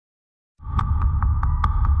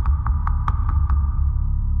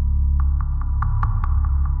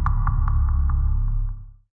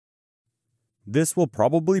This will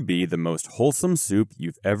probably be the most wholesome soup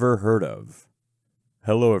you've ever heard of.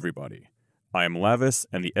 Hello everybody, I am Lavis,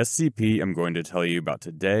 and the SCP I'm going to tell you about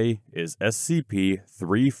today is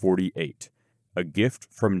SCP-348, a gift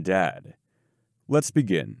from Dad. Let's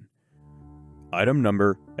begin. Item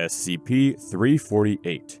number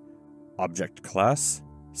SCP-348. Object Class: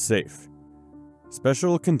 Safe.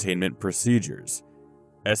 Special Containment Procedures.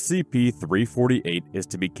 SCP-348 is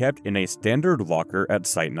to be kept in a standard locker at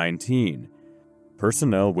Site-19.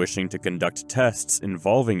 Personnel wishing to conduct tests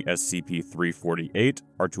involving SCP-348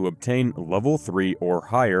 are to obtain Level 3 or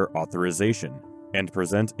higher authorization, and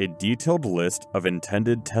present a detailed list of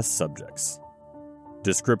intended test subjects.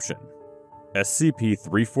 Description: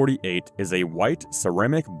 SCP-348 is a white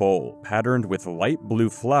ceramic bowl patterned with light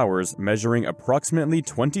blue flowers measuring approximately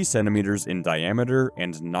 20 centimeters in diameter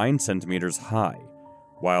and 9 centimeters high.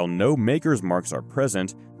 While no maker's marks are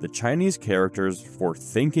present, the Chinese characters for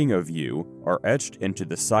 "thinking of you" are etched into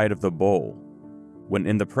the side of the bowl. When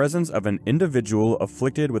in the presence of an individual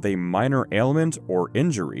afflicted with a minor ailment or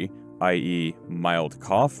injury, i.e. mild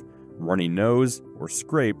cough, runny nose, or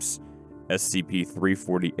scrapes,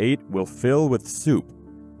 SCP-348 will fill with soup.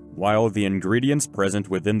 While the ingredients present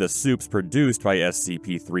within the soups produced by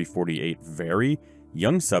SCP-348 vary,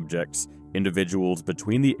 young subjects, individuals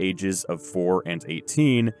between the ages of 4 and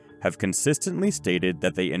 18, have consistently stated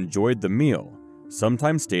that they enjoyed the meal,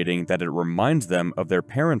 sometimes stating that it reminds them of their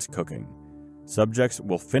parents' cooking. Subjects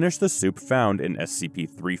will finish the soup found in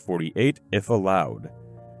SCP-348 if allowed.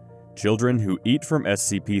 Children who eat from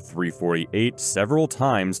SCP-348 several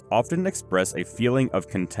times often express a feeling of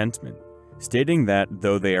contentment, stating that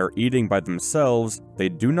though they are eating by themselves, they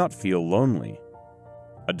do not feel lonely.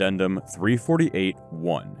 Addendum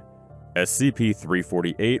 348-1.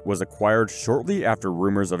 SCP-348 was acquired shortly after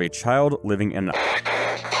rumors of a child living in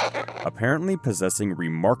apparently possessing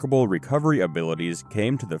remarkable recovery abilities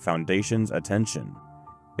came to the Foundation's attention.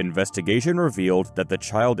 Investigation revealed that the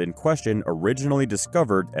child in question originally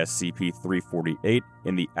discovered SCP-348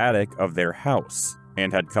 in the attic of their house,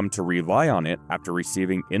 and had come to rely on it after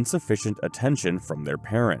receiving insufficient attention from their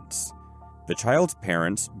parents. The child's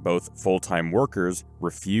parents, both full-time workers,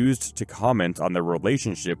 refused to comment on their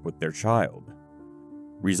relationship with their child.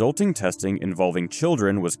 Resulting testing involving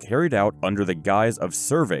children was carried out under the guise of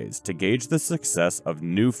surveys to gauge the success of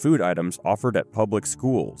new food items offered at public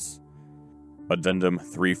schools. Addendum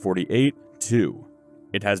 348-2.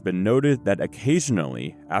 It has been noted that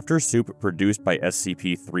occasionally, after soup produced by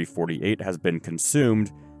SCP-348 has been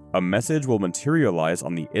consumed, a message will materialize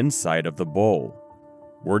on the inside of the bowl.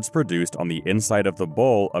 Words produced on the inside of the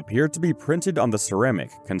bowl appear to be printed on the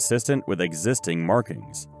ceramic, consistent with existing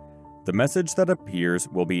markings. The message that appears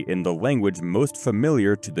will be in the language most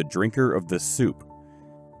familiar to the drinker of the soup.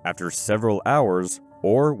 After several hours,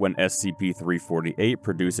 or when SCP-348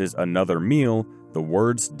 produces another meal, the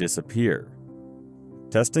words disappear.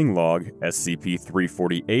 Testing Log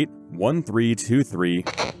SCP-348-1323.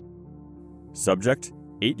 Subject: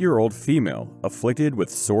 8-year-old female, afflicted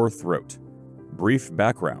with sore throat. Brief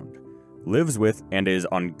background: lives with and is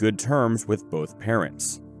on good terms with both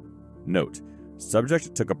parents. Note: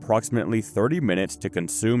 subject took approximately 30 minutes to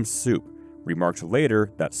consume soup, remarked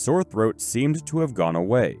later that sore throat seemed to have gone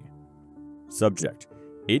away. Subject: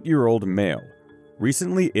 8-year-old male,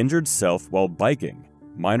 recently injured self while biking,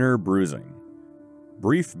 minor bruising.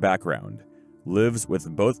 Brief background: lives with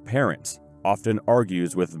both parents, often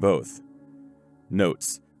argues with both.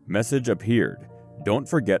 Notes: message appeared, don't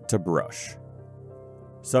forget to brush.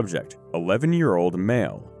 Subject: 11-year-old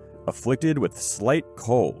male, afflicted with slight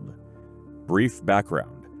cold. Brief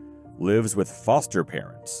background: lives with foster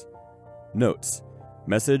parents. Notes: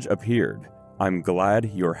 message appeared, I'm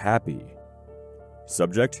glad you're happy.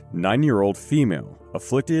 Subject: 9-year-old female,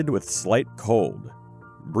 afflicted with slight cold.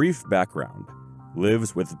 Brief background: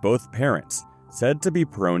 lives with both parents, said to be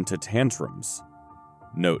prone to tantrums.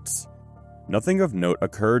 Notes: nothing of note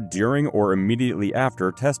occurred during or immediately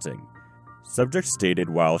after testing. Subject stated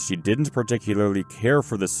while she didn't particularly care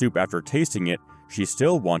for the soup after tasting it, she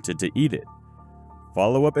still wanted to eat it.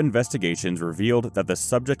 Follow-up investigations revealed that the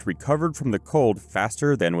subject recovered from the cold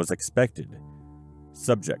faster than was expected.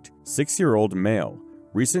 Subject: 6-year-old male,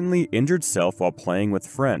 recently injured self while playing with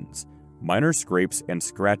friends, minor scrapes and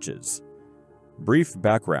scratches. Brief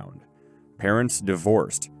background: parents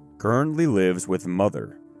divorced, currently lives with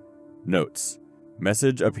mother. Notes: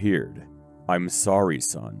 message appeared, I'm sorry,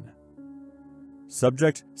 son.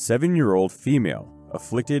 Subject: 7-year-old female,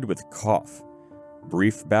 afflicted with cough.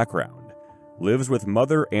 Brief background: lives with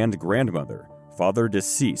mother and grandmother, father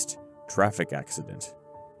deceased, traffic accident.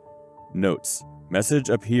 Notes: message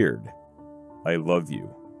appeared, I love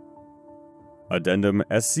you. Addendum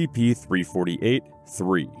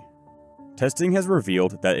SCP-348-3. Testing has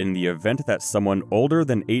revealed that in the event that someone older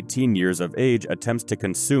than 18 years of age attempts to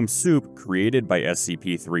consume soup created by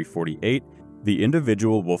SCP-348, the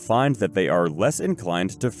individual will find that they are less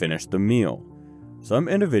inclined to finish the meal. Some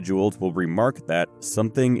individuals will remark that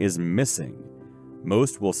something is missing.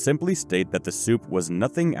 Most will simply state that the soup was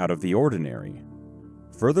nothing out of the ordinary.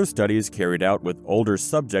 Further studies carried out with older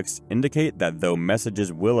subjects indicate that though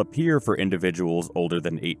messages will appear for individuals older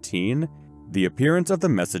than 18, the appearance of the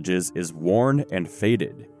messages is worn and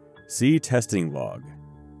faded. See Testing Log.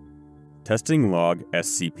 Testing Log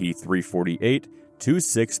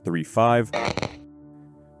SCP-348-2635.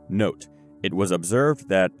 Note: it was observed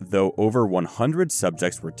that though over 100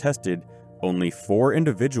 subjects were tested, only 4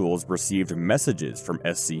 individuals received messages from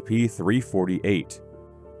SCP-348.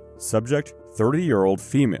 Subject: 30-year-old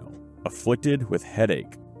female, afflicted with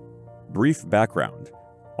headache. Brief background: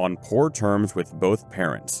 on poor terms with both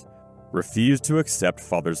parents. Refused to accept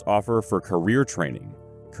father's offer for career training.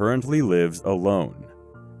 Currently lives alone.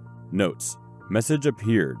 Notes: message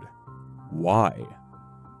appeared. Why?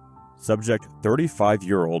 Subject: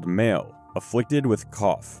 35-year-old male, afflicted with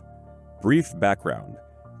cough. Brief background: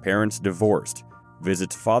 parents divorced.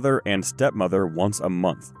 Visits father and stepmother once a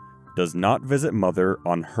month. Does not visit mother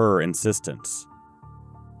on her insistence.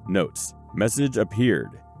 Notes: message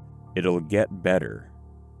appeared. It'll get better.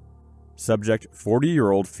 Subject: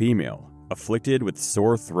 40-year-old female, afflicted with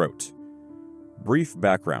sore throat. Brief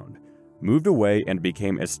background: moved away and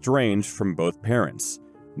became estranged from both parents.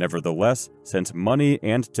 Nevertheless, sent money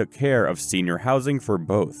and took care of senior housing for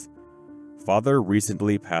both. Father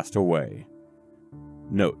recently passed away.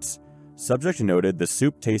 Notes: subject noted the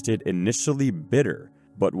soup tasted initially bitter,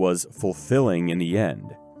 but was fulfilling in the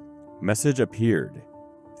end. Message appeared.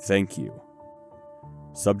 Thank you.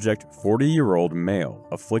 Subject: 40-year-old male,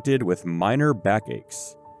 afflicted with minor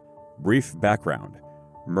backaches. Brief background: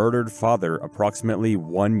 murdered father approximately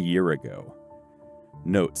 1 year ago.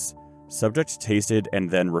 Notes: subject tasted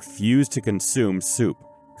and then refused to consume soup,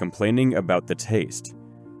 complaining about the taste.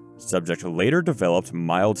 Subject later developed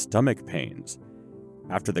mild stomach pains.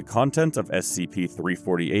 After the contents of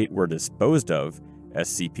SCP-348 were disposed of,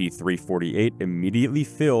 SCP-348 immediately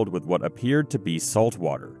filled with what appeared to be salt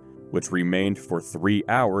water, which remained for 3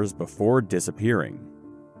 hours before disappearing.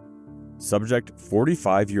 Subject: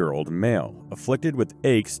 45-year-old male, afflicted with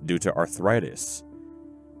aches due to arthritis.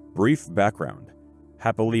 Brief background: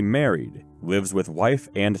 happily married, lives with wife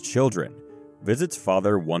and children, visits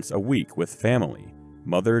father once a week with family,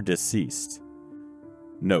 mother deceased.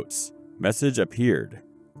 Notes: message appeared.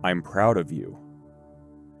 I'm proud of you.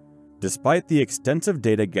 Despite the extensive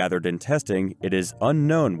data gathered in testing, it is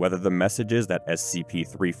unknown whether the messages that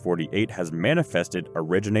SCP-348 has manifested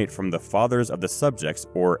originate from the fathers of the subjects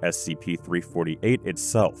or SCP-348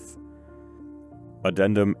 itself.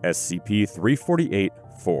 Addendum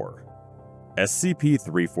SCP-348-4.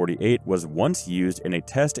 SCP-348 was once used in a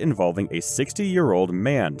test involving a 60-year-old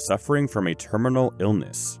man suffering from a terminal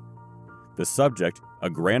illness. The subject, a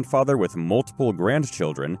grandfather with multiple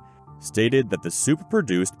grandchildren, stated that the soup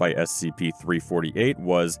produced by SCP-348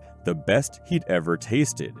 was the best he'd ever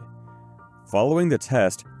tasted. Following the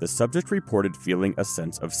test, the subject reported feeling a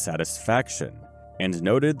sense of satisfaction, and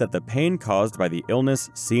noted that the pain caused by the illness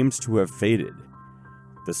seemed to have faded.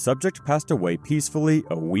 The subject passed away peacefully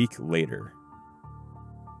a week later.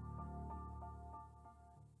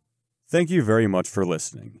 Thank you very much for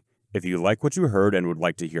listening. If you like what you heard and would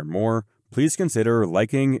like to hear more, please consider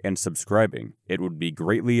liking and subscribing. It would be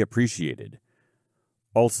greatly appreciated.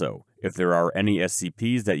 Also, if there are any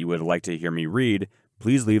SCPs that you would like to hear me read,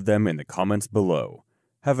 please leave them in the comments below.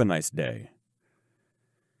 Have a nice day.